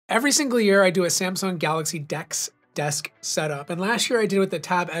Every single year I do a Samsung Galaxy DEX desk setup, and last year I did it with the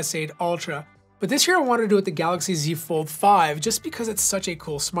Tab S8 Ultra, but this year I wanted to do it with the Galaxy Z Fold 5 just because it's such a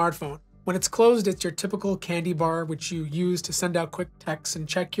cool smartphone. When it's closed, it's your typical candy bar which you use to send out quick texts and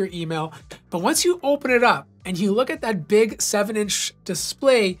check your email, but once you open it up and you look at that big 7-inch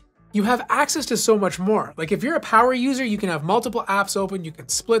display, you have access to so much more. Like if you're a power user, you can have multiple apps open, you can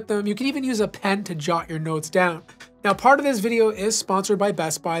split them, you can even use a pen to jot your notes down. Now, part of this video is sponsored by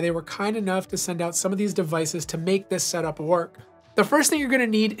Best Buy. They were kind enough to send out some of these devices to make this setup work. The first thing you're gonna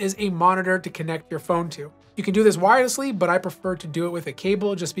need is a monitor to connect your phone to. You can do this wirelessly, but I prefer to do it with a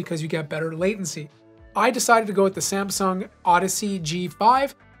cable just because you get better latency. I decided to go with the Samsung Odyssey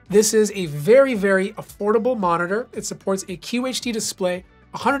G5. This is a very, very affordable monitor. It supports a QHD display,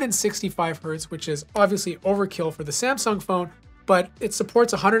 165 Hz, which is obviously overkill for the Samsung phone, but it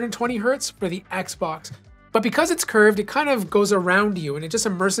supports 120 Hz for the Xbox. But because it's curved, it kind of goes around you and it just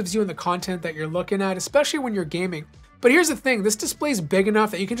immerses you in the content that you're looking at, especially when you're gaming. But here's the thing, this display is big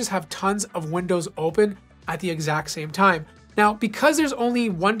enough that you can just have tons of windows open at the exact same time. Now, because there's only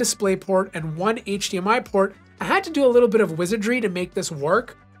one display port and one HDMI port, I had to do a little bit of wizardry to make this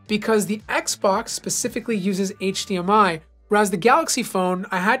work because the Xbox specifically uses HDMI, whereas the Galaxy phone,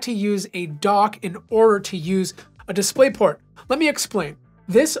 I had to use a dock in order to use a display port. Let me explain.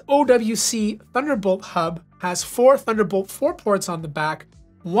 This OWC Thunderbolt hub has 4 Thunderbolt 4 ports on the back,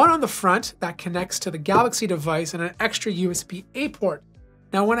 one on the front that connects to the Galaxy device and an extra USB-A port.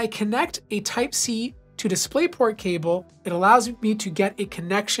 Now, when I connect a Type-C to DisplayPort cable, it allows me to get a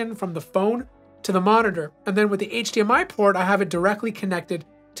connection from the phone to the monitor. And then with the HDMI port, I have it directly connected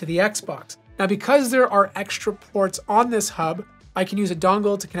to the Xbox. Now, because there are extra ports on this hub, I can use a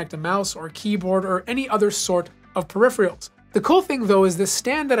dongle to connect a mouse or keyboard or any other sort of peripherals. The cool thing though is this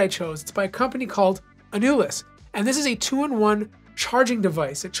stand that I chose. It's by a company called MOniz, and this is a 2-in-1 charging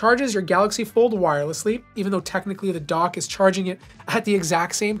device. It charges your Galaxy Fold wirelessly, even though technically the dock is charging it at the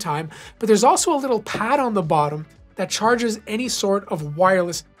exact same time, but there's also a little pad on the bottom that charges any sort of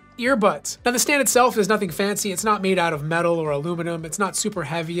wireless earbuds. Now the stand itself is nothing fancy. It's not made out of metal or aluminum. It's not super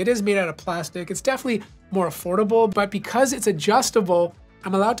heavy. It is made out of plastic. It's definitely more affordable, but because it's adjustable,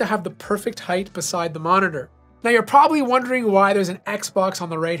 I'm allowed to have the perfect height beside the monitor. Now you're probably wondering why there's an Xbox on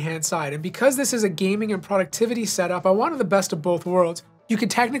the right-hand side, and because this is a gaming and productivity setup, I wanted the best of both worlds. You can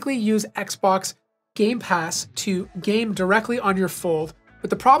technically use Xbox Game Pass to game directly on your Fold,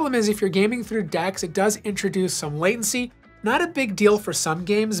 but the problem is if you're gaming through DEX, it does introduce some latency. Not a big deal for some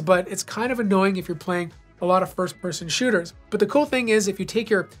games, but it's kind of annoying if you're playing a lot of first-person shooters. But the cool thing is if you take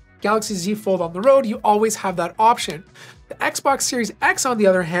your Galaxy Z Fold on the road, you always have that option. The Xbox Series X, on the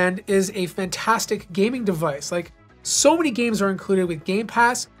other hand, is a fantastic gaming device. Like, so many games are included with Game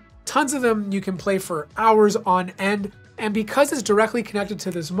Pass, tons of them you can play for hours on end, and because it's directly connected to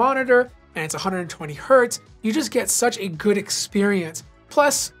this monitor, and it's 120 Hz, you just get such a good experience.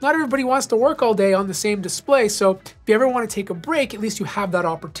 Plus, not everybody wants to work all day on the same display, so if you ever want to take a break, at least you have that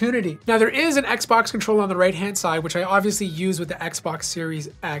opportunity. Now, there is an Xbox controller on the right-hand side, which I obviously use with the Xbox Series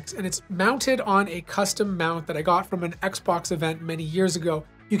X, and it's mounted on a custom mount that I got from an Xbox event many years ago.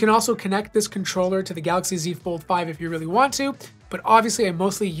 You can also connect this controller to the Galaxy Z Fold 5 if you really want to, but obviously I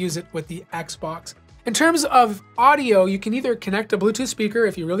mostly use it with the Xbox. In terms of audio, you can either connect a Bluetooth speaker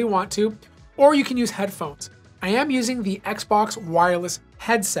if you really want to, or you can use headphones. I am using the Xbox wireless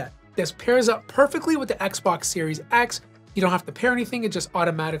headset. This pairs up perfectly with the Xbox Series X. You don't have to pair anything, it just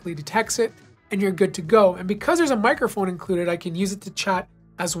automatically detects it, and you're good to go. And because there's a microphone included, I can use it to chat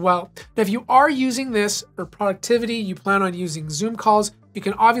as well. Now, if you are using this for productivity, you plan on using Zoom calls, you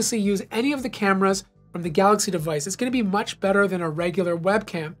can obviously use any of the cameras from the Galaxy device. It's gonna be much better than a regular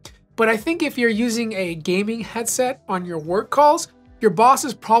webcam. But I think if you're using a gaming headset on your work calls, your boss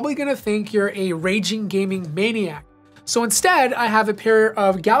is probably gonna think you're a raging gaming maniac. So instead, I have a pair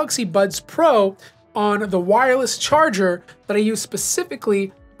of Galaxy Buds Pro on the wireless charger that I use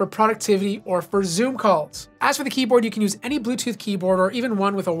specifically for productivity or for Zoom calls. As for the keyboard, you can use any Bluetooth keyboard or even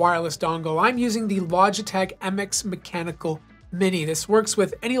one with a wireless dongle. I'm using the Logitech MX Mechanical Mini. This works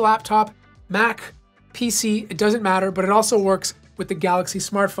with any laptop, Mac, PC, it doesn't matter, but it also works with the Galaxy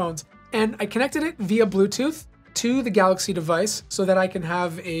smartphones. And I connected it via Bluetooth to the Galaxy device so that I can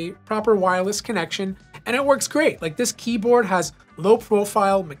have a proper wireless connection, and it works great. Like, this keyboard has low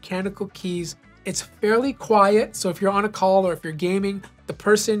profile mechanical keys. It's fairly quiet, so if you're on a call or if you're gaming, the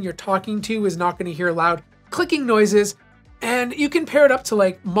person you're talking to is not gonna hear loud clicking noises, and you can pair it up to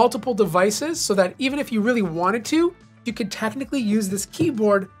like multiple devices so that even if you really wanted to, you could technically use this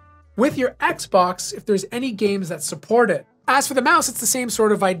keyboard with your Xbox if there's any games that support it. As for the mouse, it's the same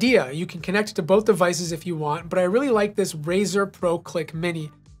sort of idea. You can connect it to both devices if you want, but I really like this Razer Pro Click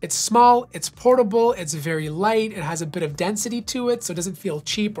Mini. It's small, it's portable, it's very light, it has a bit of density to it, so it doesn't feel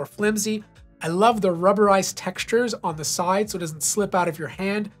cheap or flimsy. I love the rubberized textures on the side so it doesn't slip out of your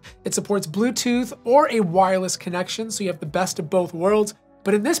hand. It supports Bluetooth or a wireless connection, so you have the best of both worlds.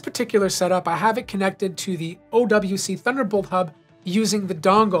 But in this particular setup, I have it connected to the OWC Thunderbolt hub using the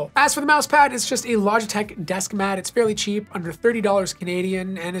dongle. As for the mouse pad, it's just a Logitech desk mat. It's fairly cheap, under $30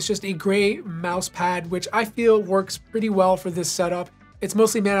 Canadian, and it's just a gray mouse pad, which I feel works pretty well for this setup. It's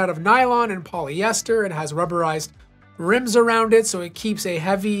mostly made out of nylon and polyester. It has rubberized rims around it, so it keeps a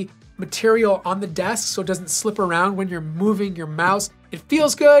heavy material on the desk so it doesn't slip around when you're moving your mouse. It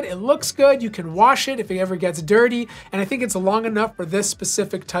feels good, it looks good, you can wash it if it ever gets dirty, and I think it's long enough for this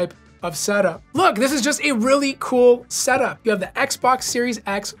specific type of setup. Look, this is just a really cool setup. You have the Xbox Series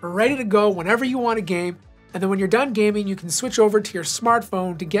X ready to go whenever you want to game, and then when you're done gaming, you can switch over to your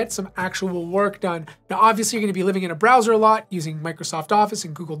smartphone to get some actual work done. Now, obviously, you're going to be living in a browser a lot, using Microsoft Office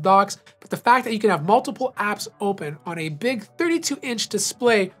and Google Docs, but the fact that you can have multiple apps open on a big 32-inch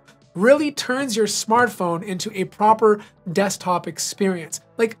display really turns your smartphone into a proper desktop experience.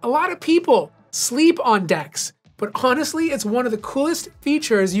 Like, a lot of people sleep on DEX, but honestly, it's one of the coolest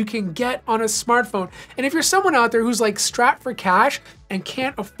features you can get on a smartphone. And if you're someone out there who's like strapped for cash and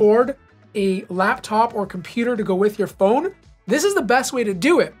can't afford a laptop or computer to go with your phone, this is the best way to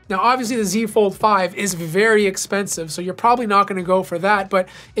do it. Now, obviously the Z Fold 5 is very expensive, so you're probably not gonna go for that, but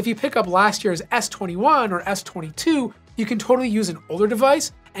if you pick up last year's S21 or S22, you can totally use an older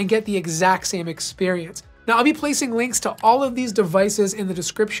device and get the exact same experience. Now, I'll be placing links to all of these devices in the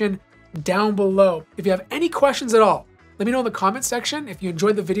description down below. If you have any questions at all, let me know in the comment section. If you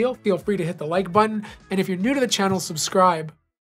enjoyed the video, feel free to hit the like button, and if you're new to the channel, subscribe.